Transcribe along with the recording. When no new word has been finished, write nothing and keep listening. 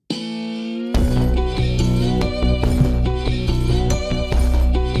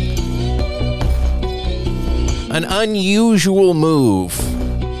An unusual move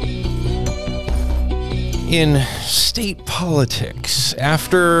in state politics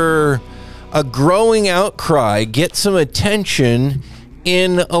after a growing outcry gets some attention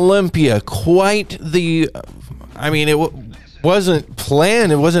in Olympia. It wasn't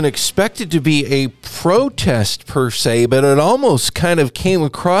planned. It wasn't expected to be a protest per se, but it almost kind of came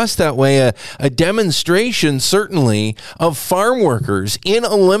across that way. A demonstration, certainly, of farm workers in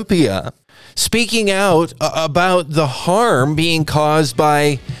Olympia speaking out about the harm being caused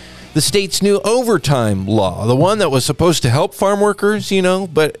by the state's new overtime law, the one that was supposed to help farm workers,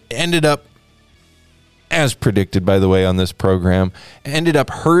 but ended up, as predicted, by the way, on this program, ended up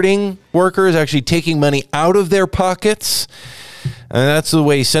hurting workers, actually taking money out of their pockets. And that's the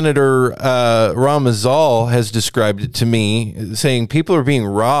way Senator Ramazal has described it to me, saying people are being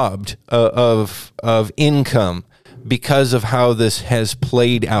robbed of income because of how this has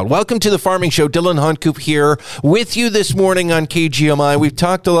played out. Welcome to the Farming Show. Dillon Honcoop here with you this morning on KGMI. We've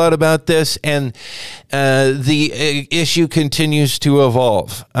talked a lot about this, and the issue continues to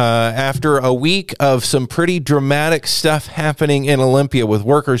evolve. After a week of some pretty dramatic stuff happening in Olympia with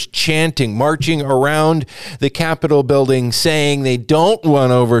workers chanting, marching around the Capitol building, saying they don't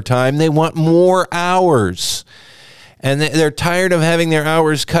want overtime, they want more hours. And they're tired of having their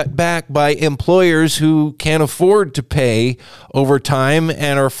hours cut back by employers who can't afford to pay overtime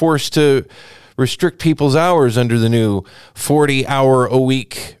and are forced to restrict people's hours under the new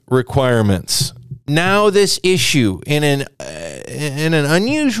 40-hour-a-week requirements. Now this issue, in an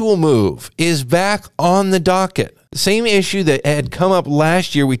unusual move, is back on the docket. Same issue that had come up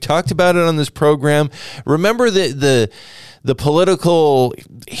last year. We talked about it on this program. Remember the political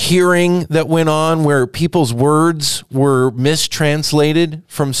hearing that went on where people's words were mistranslated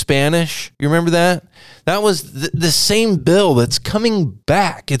from Spanish? You remember that? That was the same bill that's coming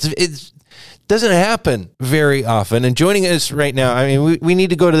back. It doesn't happen very often. And joining us right now, we need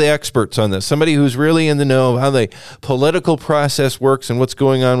to go to the experts on this. Somebody who's really in the know of how the political process works and what's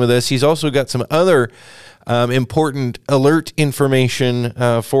going on with this. He's also got some other important alert information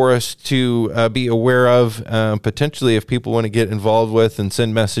for us to be aware of, potentially if people want to get involved with and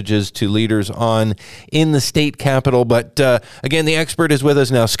send messages to leaders on in the state capitol. But again, the expert is with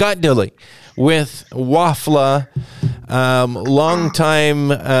us now. Scott Dilley with wafla, long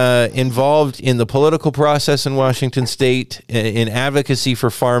time involved in the political process in Washington State, in advocacy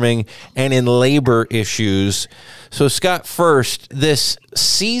for farming and in labor issues. So Scott, first, this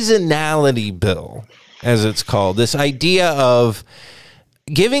seasonality bill, as it's called, this idea of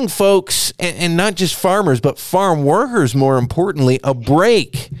giving folks, and not just farmers, but farm workers, more importantly, a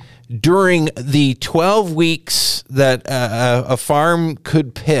break during the 12 weeks that a farm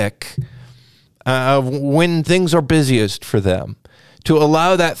could pick when things are busiest for them, to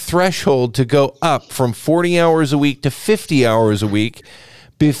allow that threshold to go up from 40 hours a week to 50 hours a week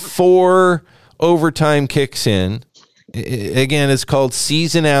before overtime kicks in. Again, it's called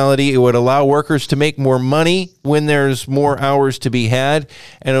seasonality. It would allow workers to make more money when there's more hours to be had,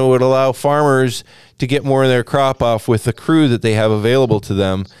 and it would allow farmers to get more of their crop off with the crew that they have available to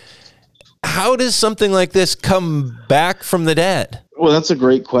them. How does something like this come back from the dead? Well, that's a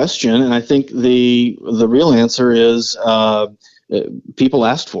great question, and I think the real answer is people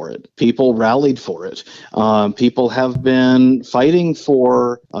asked for it. People rallied for it. People have been fighting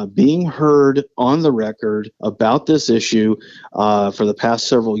for being heard on the record about this issue for the past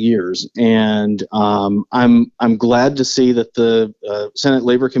several years. And I'm glad to see that the Senate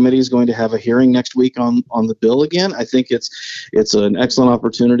Labor Committee is going to have a hearing next week on the bill again. I think it's an excellent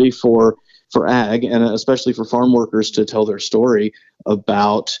opportunity for ag and especially for farm workers to tell their story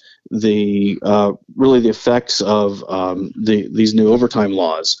about the effects of these new overtime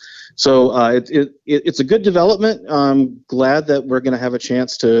laws. So it's a good development. I'm glad that we're going to have a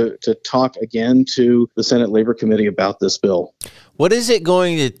chance to talk again to the Senate Labor Committee about this bill. What is it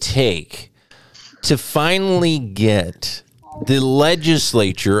going to take to finally get the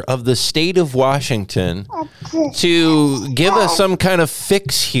legislature of the state of Washington to give us some kind of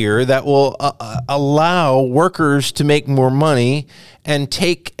fix here that will allow workers to make more money and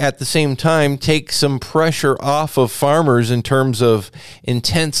at the same time take some pressure off of farmers in terms of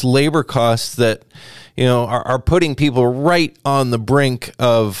intense labor costs that are putting people right on the brink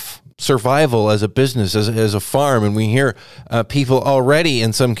of survival as a business, as a farm. And we hear people already,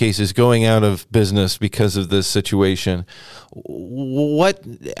 in some cases, going out of business because of this situation.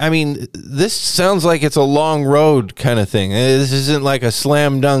 This sounds like it's a long road kind of thing. This isn't like a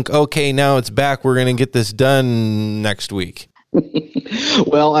slam dunk, okay, now it's back, we're going to get this done next week.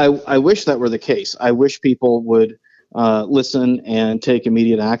 Well, I wish that were the case. I wish people would listen and take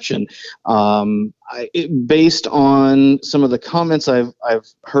immediate action. Based on some of the comments I've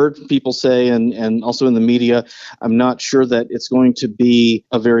heard people say, and also in the media, I'm not sure that it's going to be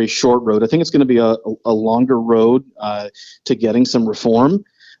a very short road. I think it's going to be a longer road to getting some reform.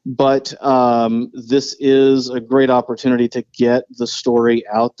 But this is a great opportunity to get the story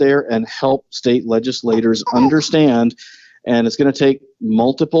out there and help state legislators understand. And it's going to take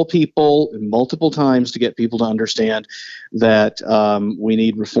multiple people multiple times to get people to understand that we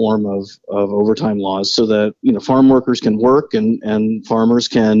need reform of overtime laws so that, farm workers can work and farmers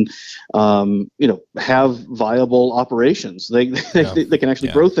can, have viable operations. They can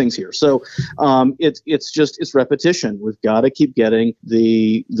actually grow things here. So it's repetition. We've got to keep getting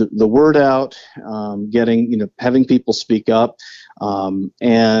the word out, having people speak up.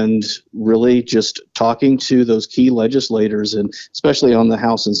 And really just talking to those key legislators, and especially on the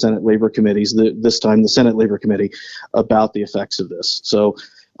House and Senate Labor Committees, this time the Senate Labor Committee, about the effects of this. So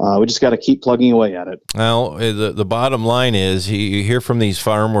we just got to keep plugging away at it. Well, the bottom line is you hear from these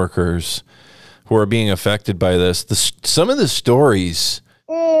farm workers who are being affected by this. Some of the stories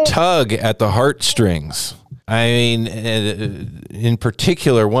tug at the heartstrings. I mean, in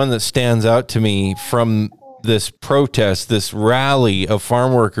particular, one that stands out to me from this protest, this rally of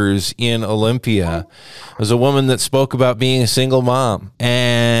farm workers in Olympia, was a woman that spoke about being a single mom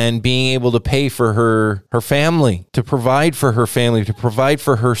and being able to pay for her family, to provide for her family, to provide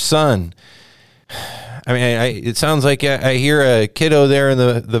for her son. I mean, it sounds like I hear a kiddo there in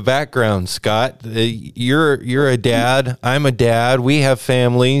the background, Scott. You're a dad. I'm a dad. We have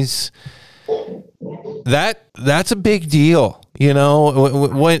families. That's a big deal.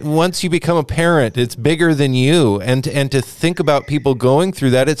 Once you become a parent, it's bigger than you. And to think about people going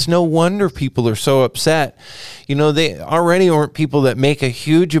through that, it's no wonder people are so upset. They already aren't people that make a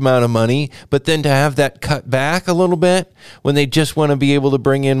huge amount of money, but then to have that cut back a little bit when they just want to be able to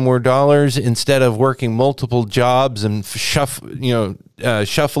bring in more dollars instead of working multiple jobs and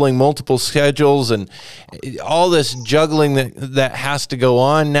shuffling multiple schedules and all this juggling that has to go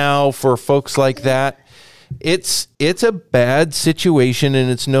on now for folks like that. It's a bad situation, and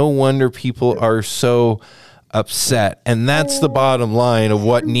it's no wonder people are so upset. And that's the bottom line of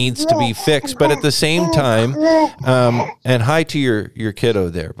what needs to be fixed. But at the same time, and hi to your kiddo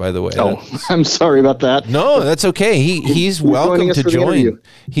there, by the way. Oh, I'm sorry about that. No, that's okay. He's welcome to join.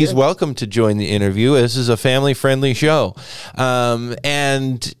 He's welcome to join the interview. This is a family-friendly show.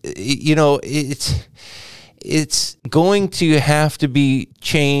 It's going to have to be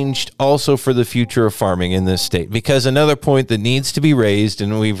changed also for the future of farming in this state, because another point that needs to be raised,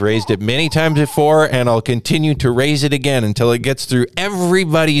 and we've raised it many times before, and I'll continue to raise it again until it gets through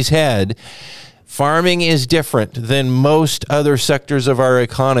everybody's head. Farming is different than most other sectors of our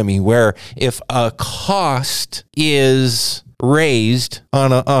economy, where if a cost is raised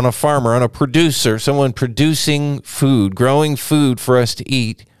on a farmer, on a producer, someone producing food, growing food for us to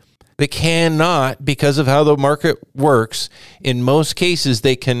eat, they cannot, because of how the market works, in most cases,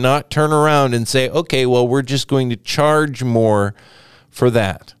 they cannot turn around and say, okay, well, we're just going to charge more for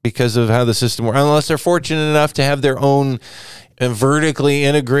that because of how the system works, unless they're fortunate enough to have their own vertically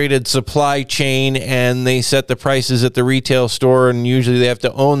integrated supply chain and they set the prices at the retail store, and usually they have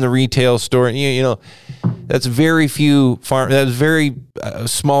to own the retail store. That's very few that's very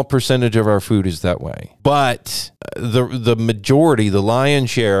small percentage of our food is that way. But the majority, the lion's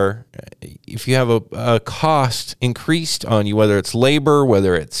share, if you have a cost increased on you, whether it's labor,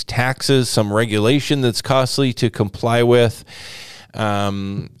 whether it's taxes, some regulation that's costly to comply with,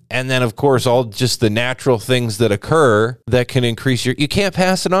 and then, of course, all just the natural things that occur that can increase you can't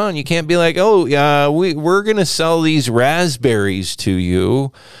pass it on. You can't be like, we're going to sell these raspberries to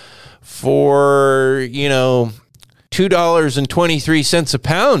you for, $2.23 a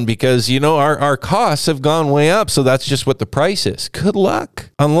pound because, our costs have gone way up. So that's just what the price is. Good luck.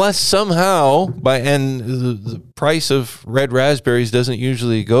 Unless somehow the price of red raspberries doesn't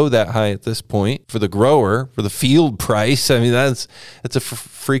usually go that high at this point for the grower, for the field price. I mean, that's a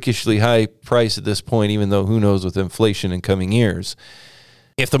freakishly high price at this point, even though who knows with inflation in coming years.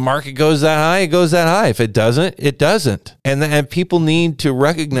 If the market goes that high, it goes that high. If it doesn't, it doesn't. And people need to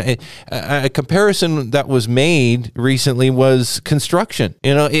recognize a comparison that was made recently was construction.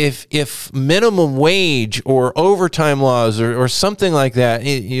 If minimum wage or overtime laws or something like that,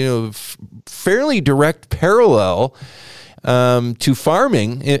 fairly direct parallel to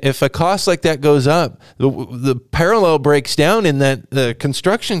farming, if a cost like that goes up, the parallel breaks down in that the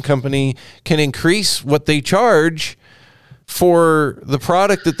construction company can increase what they charge for the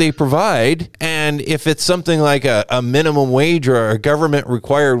product that they provide. And if it's something like a minimum wage or a government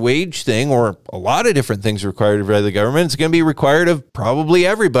required wage thing, or a lot of different things required by the government, it's going to be required of probably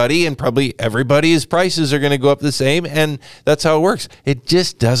everybody, and probably everybody's prices are going to go up the same. And that's how it works. It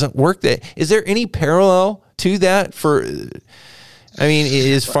just doesn't work. Is there any parallel to that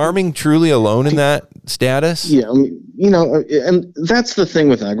is farming truly alone in that status? Yeah, and that's the thing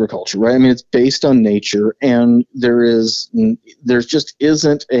with agriculture, right? I mean, it's based on nature, and there's just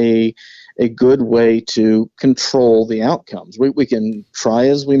isn't a good way to control the outcomes. We can try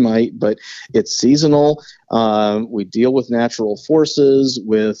as we might, but it's seasonal. We deal with natural forces,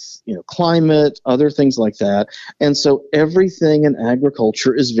 with climate, other things like that, and so everything in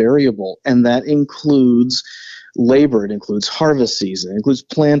agriculture is variable, and that includes labor, it includes harvest season, it includes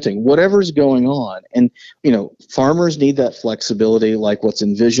planting, whatever's going on. And, farmers need that flexibility, like what's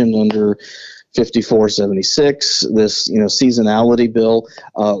envisioned under 5476, this, seasonality bill.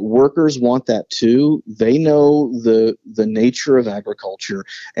 Workers want that too. They know the nature of agriculture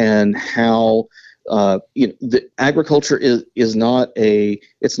and how the agriculture is not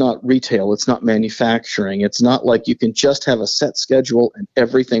it's not retail, it's not manufacturing. It's not like you can just have a set schedule and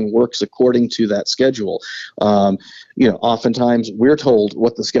everything works according to that schedule. Oftentimes we're told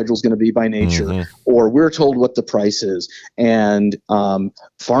what the schedule is going to be by nature, or we're told what the price is. And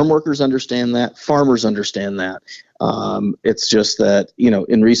farm workers understand that, farmers understand that. It's just that,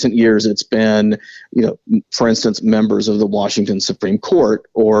 in recent years, it's been, for instance, members of the Washington Supreme Court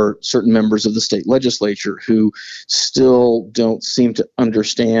or certain members of the state legislature who still don't seem to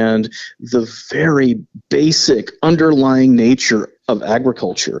understand the very basic underlying nature of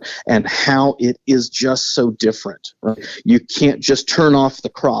agriculture and how it is just so different. Right? You can't just turn off the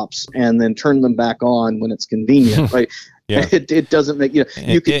crops and then turn them back on when it's convenient, right? Yeah. It doesn't make you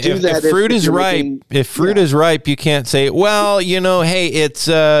can do that. If fruit is ripe, is ripe, you can't say, well, hey,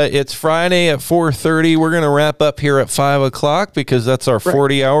 it's Friday at 4:30. We're going to wrap up here at 5:00 because that's our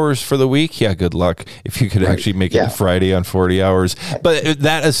 40 hours for the week. Yeah, good luck if you could actually make it Friday on 40 hours. But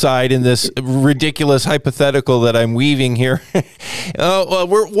that aside, in this ridiculous hypothetical that I'm weaving here,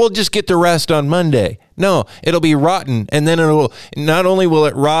 we'll just get to rest on Monday. No, it'll be rotten, and then not only will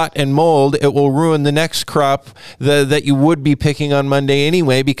it rot and mold, it will ruin the next crop that you would be picking on Monday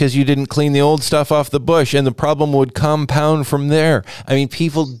anyway, because you didn't clean the old stuff off the bush, and the problem would compound from there. I mean,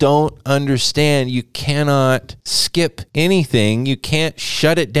 people don't understand. You cannot skip anything. You can't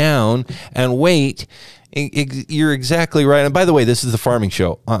shut it down and wait. You're exactly right. And by the way, this is the Farming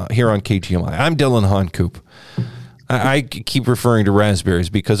Show here on KGMI. I'm Dillon Honcoop. I keep referring to raspberries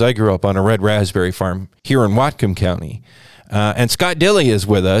because I grew up on a red raspberry farm here in Whatcom County. And Scott Dilley is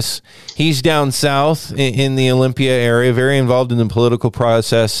with us. He's down south in the Olympia area, very involved in the political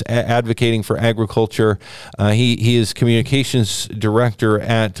process, advocating for agriculture. He is communications director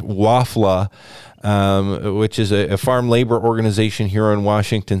at wafla, which is a farm labor organization here in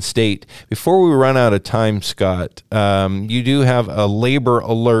Washington State. Before we run out of time, Scott, you do have a labor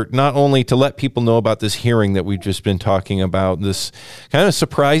alert, not only to let people know about this hearing that we've just been talking about, this kind of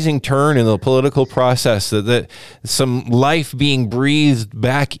surprising turn in the political process, that some life being breathed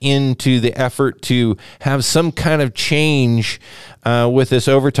back into the effort to have some kind of change with this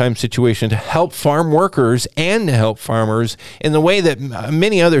overtime situation to help farm workers and to help farmers in the way that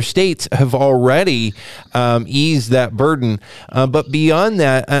many other states have already eased that burden. But beyond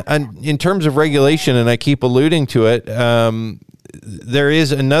that, in terms of regulation, and I keep alluding to it, there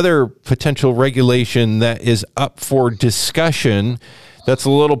is another potential regulation that is up for discussion that's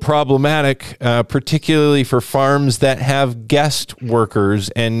a little problematic, particularly for farms that have guest workers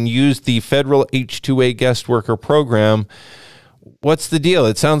and use the federal H-2A guest worker program. What's the deal?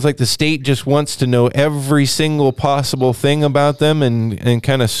 It sounds like the state just wants to know every single possible thing about them and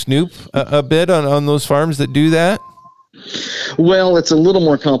kind of snoop a bit on those farms that do that. Well, it's a little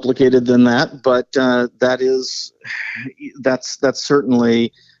more complicated than that, but that's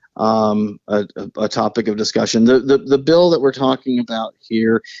certainly a topic of discussion. The bill that we're talking about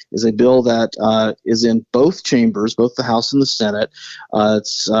here is a bill that is in both chambers, both the House and the Senate.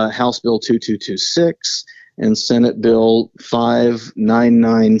 It's House Bill 2226. And Senate Bill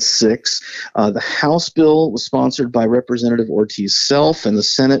 5996. The House bill was sponsored by Representative Ortiz Self, and the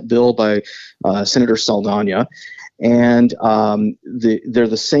Senate bill by Senator Saldana. And they're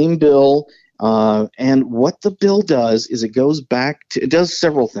the same bill. And what the bill does is it does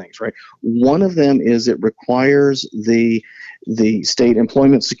several things, right? One of them is it requires the state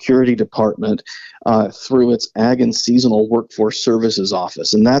employment security department through its Ag and Seasonal Workforce Services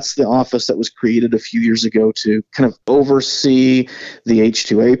Office. And that's the office that was created a few years ago to kind of oversee the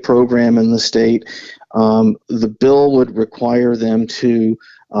H-2A program in the state. The bill would require them to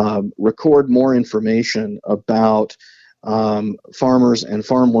record more information about farmers and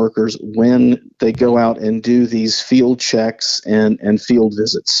farm workers when they go out and do these field checks and field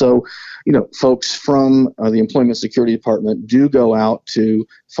visits. So, folks from the Employment Security Department do go out to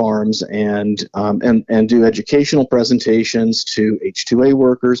farms and do educational presentations to H-2A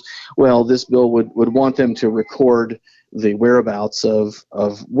workers. Well, this bill would want them to record the whereabouts of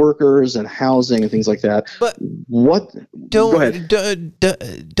workers and housing and things like that. But go ahead.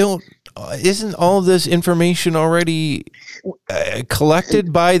 Isn't all this information already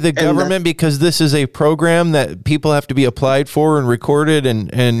collected by the government, because this is a program that people have to be applied for and recorded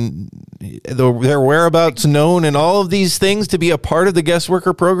and their whereabouts known and all of these things to be a part of the guest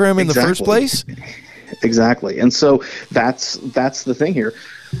worker program in the first place? Exactly. And so that's the thing here.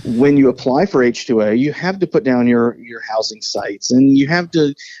 When you apply for H-2A, you have to put down your housing sites, and you have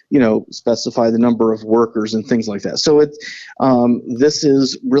to, specify the number of workers and things like that. So this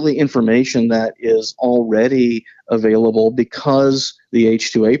is really information that is already available because the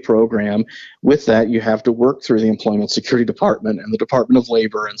H-2A program, with that, you have to work through the Employment Security Department and the Department of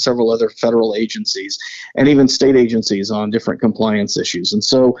Labor and several other federal agencies and even state agencies on different compliance issues. And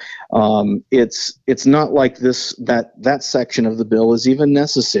so it's not like that section of the bill is even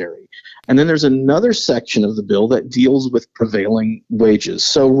necessary. And then there's another section of the bill that deals with prevailing wages.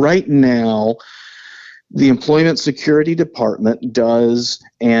 So right now, the Employment Security Department does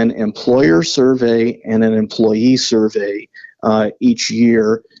an employer survey and an employee survey each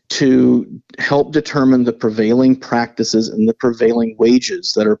year to help determine the prevailing practices and the prevailing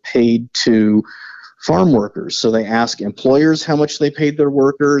wages that are paid to farm workers. So they ask employers how much they paid their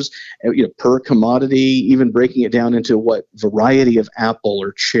workers, per commodity, even breaking it down into what variety of apple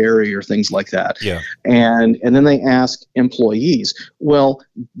or cherry or things like that. Yeah. And then they ask employees. Well,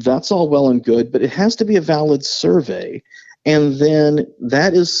 that's all well and good, but it has to be a valid survey. And then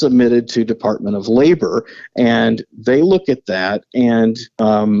that is submitted to Department of Labor, and they look at that and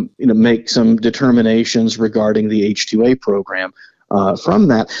make some determinations regarding the H-2A program from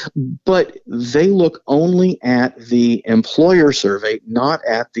that. But they look only at the employer survey, not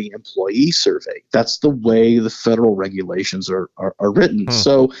at the employee survey. That's the way the federal regulations are written.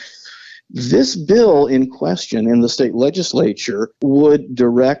 So this bill in question in the state legislature would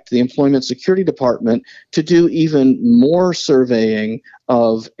direct the Employment Security Department to do even more surveying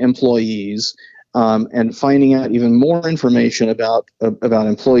of employees and finding out even more information about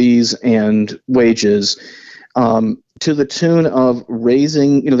employees and wages, to the tune of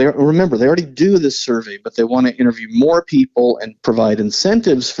raising, remember, they already do this survey, but they want to interview more people and provide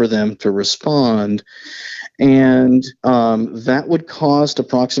incentives for them to respond. And that would cost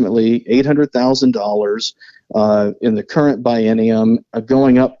approximately $800,000 in the current biennium,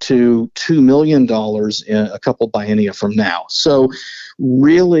 going up to $2 million in a couple biennia from now. So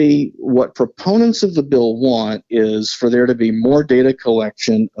really what proponents of the bill want is for there to be more data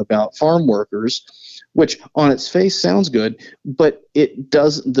collection about farm workers, which on its face sounds good, but it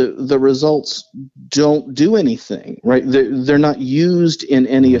does the results don't do anything, right? They're not used in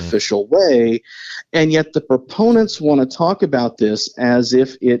any official way, and yet the proponents want to talk about this as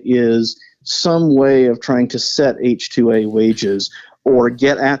if it is some way of trying to set H-2A wages or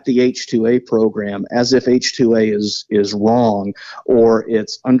get at the H-2A program, as if H-2A is wrong or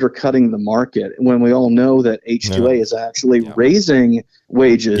it's undercutting the market, when we all know that H-2A is actually raising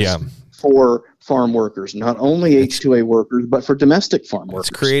wages for farm workers, not only H-2A workers, but for domestic farm workers.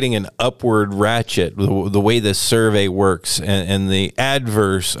 It's creating an upward ratchet, the way this survey works, and the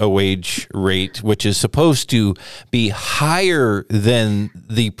adverse wage rate, which is supposed to be higher than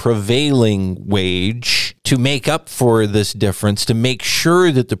the prevailing wage to make up for this difference, to make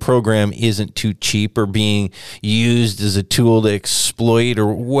sure that the program isn't too cheap or being used as a tool to exploit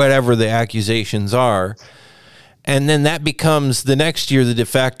or whatever the accusations are. And then that becomes the next year the de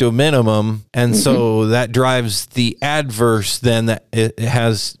facto minimum, and so that drives the adverse. Then that it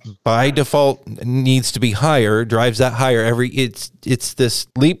has by default needs to be higher, drives that higher. It's this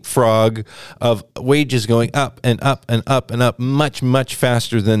leapfrog of wages going up and up and up and up, much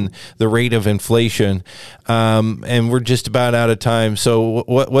faster than the rate of inflation. And we're just about out of time. So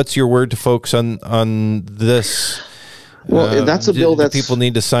what's your word to folks on this? Well, that's a bill that people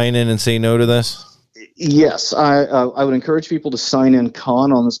need to sign in and say no to this. Yes, I would encourage people to sign in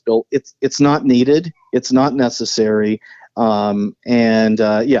con on this bill. It's not needed. It's not necessary. So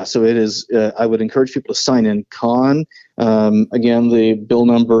it is. I would encourage people to sign in con. Again, the bill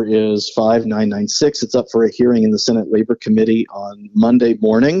number is 5996. It's up for a hearing in the Senate Labor Committee on Monday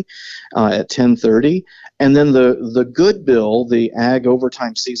morning at 10:30. And then the good bill, the Ag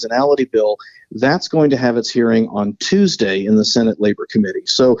Overtime Seasonality Bill, that's going to have its hearing on Tuesday in the Senate Labor Committee.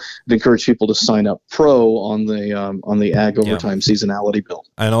 So I'd encourage people to sign up pro on the Ag Overtime Seasonality Bill.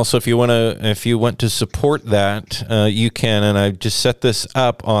 And also, if you want to support that, you can. And I've just set this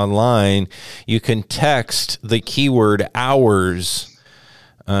up online. You can text the keyword hours.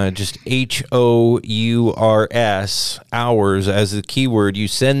 Just HOURS, hours, as the keyword. You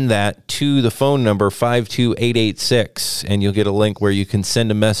send that to the phone number 52886, and you'll get a link where you can send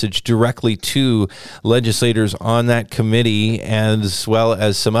a message directly to legislators on that committee, as well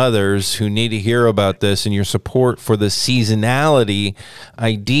as some others who need to hear about this and your support for the seasonality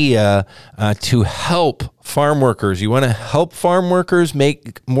idea to help farm workers. You want to help farm workers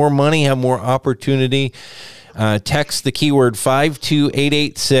make more money, have more opportunity. Text the keyword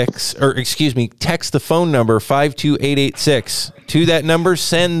 52886, text the phone number 52886 to that number.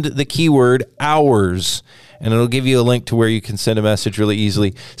 Send the keyword hours, and it'll give you a link to where you can send a message really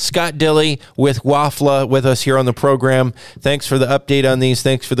easily. Scott Dilley with Wafla with us here on the program. Thanks for the update on these.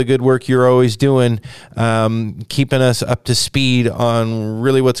 Thanks for the good work you're always doing, keeping us up to speed on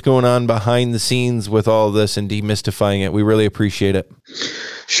really what's going on behind the scenes with all of this and demystifying it. We really appreciate it.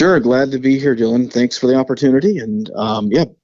 Sure. Glad to be here, Dillon. Thanks for the opportunity. And